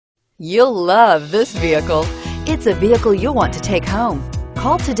You'll love this vehicle. It's a vehicle you'll want to take home.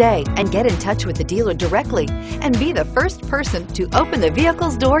 Call today and get in touch with the dealer directly and be the first person to open the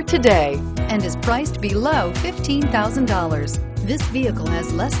vehicle's door today, and is priced below $15,000. This vehicle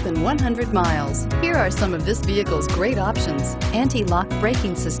has less than 100 miles. Here are some of this vehicle's great options: anti-lock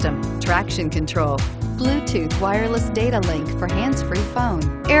braking system, traction control, Bluetooth wireless data link for hands-free phone,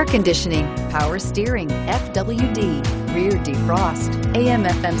 air conditioning, power steering, FWD, rear defrost,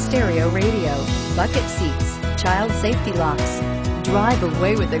 AM/FM stereo radio, bucket seats, child safety locks. Drive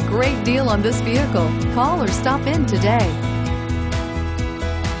away with a great deal on this vehicle. Call or stop in today.